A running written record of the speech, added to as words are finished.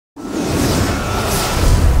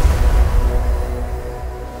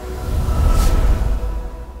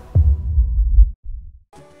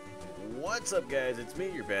What's up, guys? It's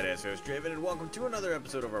me, your badass host Draven, and welcome to another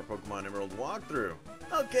episode of our Pokemon Emerald walkthrough.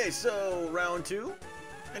 Okay, so round 2.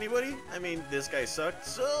 Anybody? I mean, this guy sucked,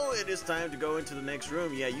 so it is time to go into the next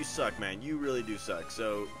room. Yeah, you suck, man. You really do suck,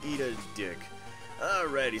 so eat a dick.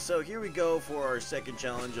 Alrighty, so here we go for our second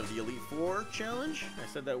challenge of the Elite Four challenge. I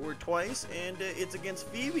said that word twice, and it's against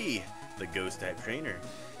Phoebe, the Ghost-type trainer.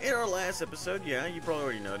 In our last episode, yeah, you probably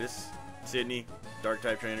already noticed, Sydney,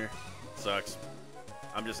 Dark-type trainer, sucks.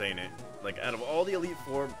 I'm just saying it. Like, out of all the Elite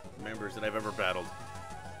Four members that I've ever battled,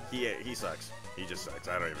 he sucks. He just sucks.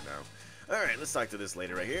 I don't even know. Alright, let's talk to this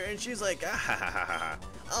lady right here. And she's like, ah ha ha ha ha.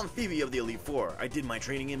 I'm Phoebe of the Elite Four. I did my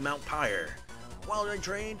training in Mount Pyre. While I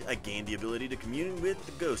trained, I gained the ability to commune with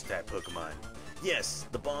the Ghost-type Pokemon. Yes,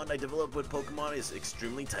 the bond I developed with Pokemon is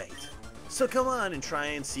extremely tight. So come on and try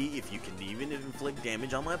and see if you can even inflict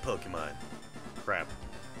damage on my Pokemon. Crap.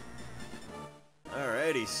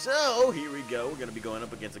 Alrighty, so here we go. We're going to be going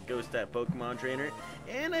up against a Ghost-type Pokemon trainer.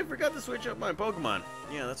 And I forgot to switch up my Pokemon.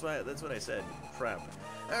 Yeah, that's what I said. Crap.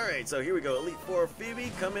 Alright, so here we go. Elite Four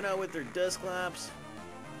Phoebe coming out with their Dusclops.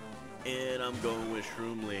 And I'm going with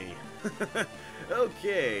Shroomly.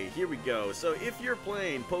 Okay, here we go. So if you're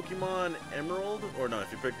playing Pokemon Emerald, or no,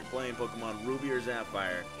 if you're playing Pokemon Ruby or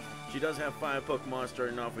Sapphire, she does have 5 Pokemon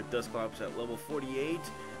starting off with Dusclops at level 48,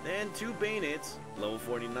 then 2 Bayonets, level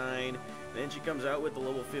 49, then she comes out with the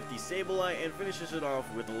level 50 Sableye and finishes it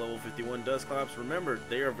off with the level 51 Dusclops. Remember,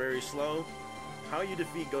 they are very slow. How you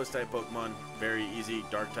defeat Ghost-type Pokemon, very easy.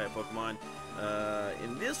 Dark-type Pokemon.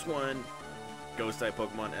 In this one, Ghost-type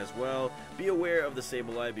Pokemon as well. Be aware of the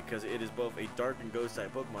Sableye because it is both a Dark and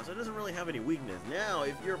Ghost-type Pokemon, so it doesn't really have any weakness. Now,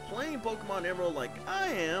 if you're playing Pokemon Emerald like I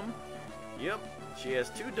am, yep, she has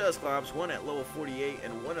 2 Dusclops, one at level 48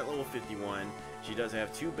 and one at level 51. She does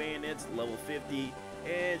have 2 Bayonets, level 50,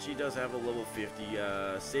 and she does have a level 50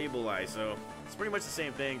 Sableye, so it's pretty much the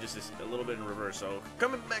same thing, just a little bit in reverse. So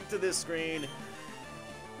coming back to this screen,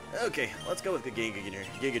 okay, let's go with the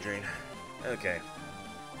Giga Drain. Okay,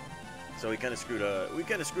 so we kind of screwed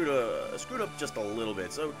up just a little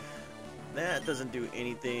bit. So that doesn't do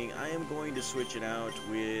anything. I am going to switch it out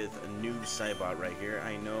with a new Cybot right here.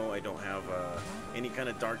 I know I don't have any kind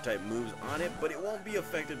of Dark type moves on it, but it won't be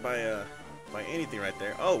affected by anything right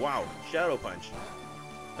there. Oh wow, Shadow Punch.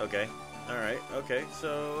 Okay, alright, okay,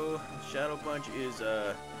 so Shadow Punch is,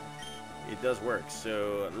 it does work.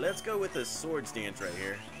 So let's go with the Sword Stance right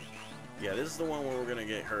here. Yeah, this is the one where we're gonna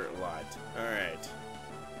get hurt a lot. Alright,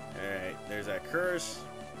 there's that curse.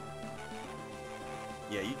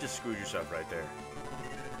 Yeah, you just screwed yourself right there.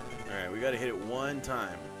 Alright, we gotta hit it one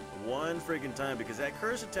time. One freaking time, because that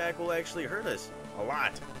curse attack will actually hurt us a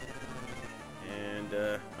lot. And,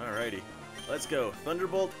 alrighty. Let's go.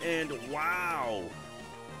 Thunderbolt, and wow!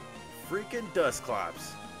 Freaking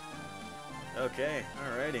Dusclops. Okay,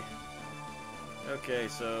 alrighty. Okay,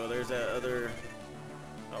 so there's that other...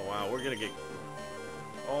 Oh wow, we're gonna get...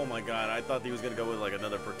 Oh my god, I thought he was gonna go with like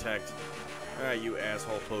another Protect. Alright, you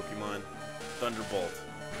asshole Pokemon. Thunderbolt.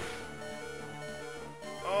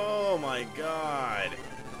 Oh my god.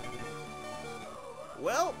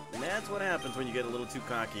 Well, that's what happens when you get a little too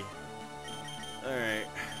cocky. Alright,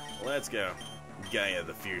 let's go. Gaia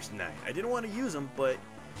the Fierce Knight. I didn't want to use him, but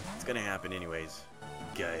it's gonna happen anyways.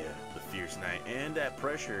 Gaia the Fierce Knight. And that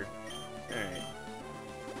pressure. Alright.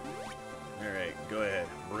 Alright, go ahead.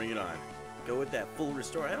 Bring it on. Go with that full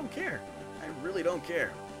restore. I don't care. I really don't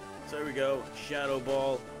care. So here we go. Shadow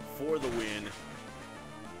Ball for the win.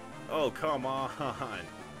 Oh, come on.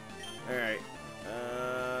 Alright.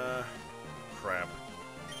 Crap.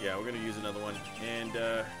 Yeah, we're gonna use another one. And,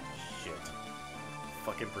 shit.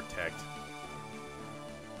 Fucking Protect.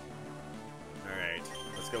 Alright.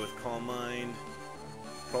 Let's go with Calm Mind.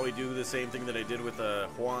 Probably do the same thing that I did with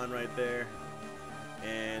Hoenn right there.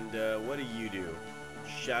 And what do you do?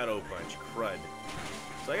 Shadow Punch. Crud.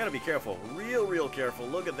 So I gotta be careful. Real careful.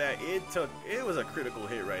 Look at that. It was a critical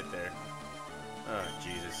hit right there. Oh,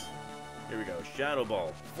 Jesus. Here we go. Shadow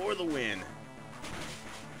Ball for the win.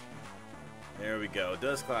 There we go.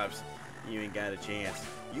 Dusclops. You ain't got a chance.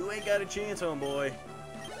 You ain't got a chance, homeboy.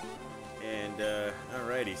 And,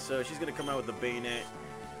 alrighty. So she's gonna come out with the Bayonet.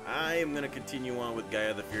 I am going to continue on with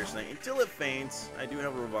Gaia the Fierce Knight until it faints. I do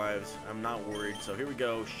have revives. I'm not worried. So here we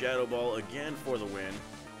go. Shadow Ball again for the win.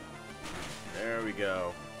 There we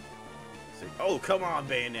go. Oh, come on,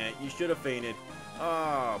 Bayonet. You should have fainted.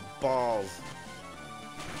 Ah, oh, balls.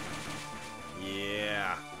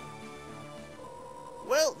 Yeah.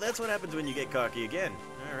 Well, that's what happens when you get cocky again.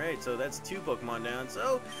 Alright, so that's 2 Pokemon down.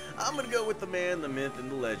 So I'm going to go with the man, the myth, and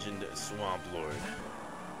the legend, Swamp Lord.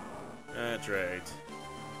 That's right.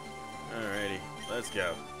 Alrighty, let's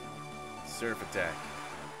go. Surf attack.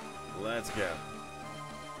 Let's go.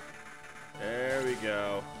 There we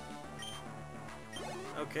go.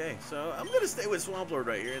 Okay, so I'm gonna stay with Swampert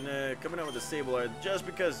right here and coming out with a Sableye just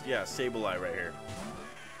because, yeah, Sableye right here.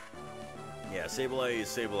 Yeah, Sableye is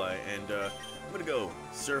Sableye, and I'm gonna go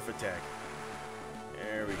Surf Attack.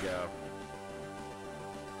 There we go.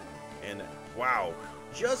 And wow,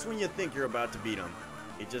 just when you think you're about to beat him,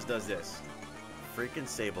 it just does this. Freaking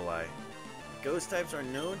Sableye. Ghost types are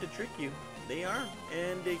known to trick you. They are.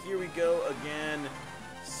 And here we go again.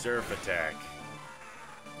 Surf Attack.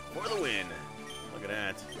 For the win. Look at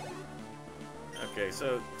that. Okay,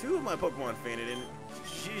 so 2 of my Pokemon fainted, and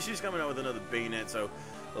she's coming out with another Bayonet, so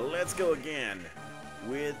let's go again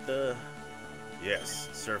with the, yes,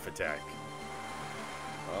 Surf Attack.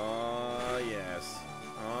 Oh, yes.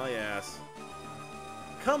 Oh, yes.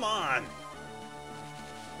 Come on!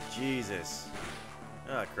 Jesus.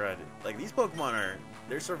 Oh, crud. Like, these Pokemon are,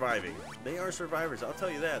 they're surviving. They are survivors, I'll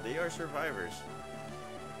tell you that. They are survivors.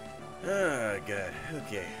 Oh, God.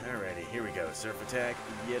 Okay, alrighty. Here we go. Surf Attack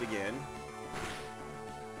yet again.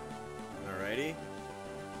 Alrighty.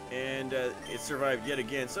 And it survived yet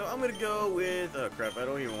again. So I'm going to go with... Oh, crap. I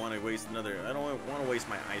don't even want to waste another... I don't want to waste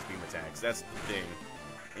my Ice Beam attacks. That's the thing.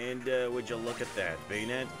 And would you look at that.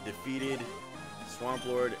 Bayonet defeated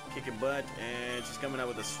Swampert kicking butt. And she's coming out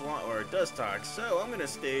with a Swamp... or a Dustox. So I'm going to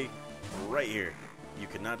stay right here. You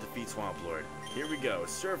cannot defeat Swampert. Here we go.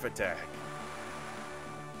 Surf Attack.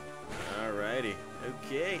 Alrighty.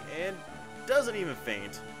 Okay, and doesn't even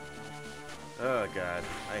faint. Oh god,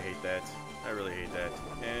 I hate that. I really hate that.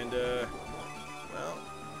 And well,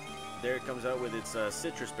 there it comes out with its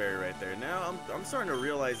citrus berry right there. Now I'm starting to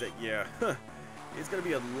realize that, yeah, it's gonna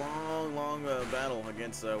be a long battle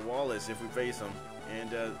against Wallace if we face him.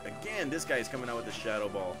 And again, this guy's coming out with the Shadow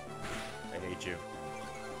Ball. I hate you.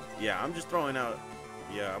 Yeah, I'm just throwing out.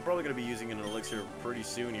 Yeah, I'm probably gonna be using an elixir pretty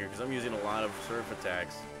soon here because I'm using a lot of surf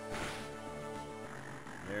attacks.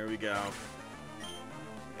 There we go.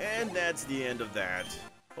 And that's the end of that.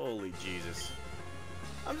 Holy Jesus.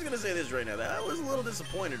 I'm just gonna say this right now. That was a little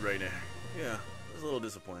disappointed right now. Yeah, it was a little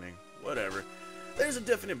disappointing. Whatever. There's a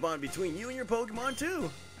definite bond between you and your Pokemon too.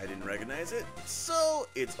 I didn't recognize it, so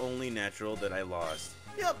it's only natural that I lost.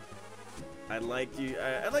 Yep. I'd like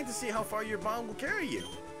to see how far your bond will carry you.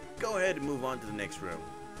 Go ahead and move on to the next room.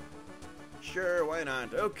 Sure, why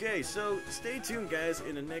not? Okay, so stay tuned, guys.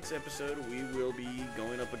 In the next episode, we will be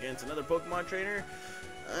going up against another Pokemon trainer.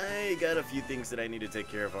 I got a few things that I need to take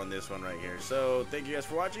care of on this one right here. So, thank you guys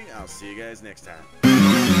for watching. I'll see you guys next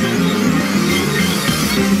time.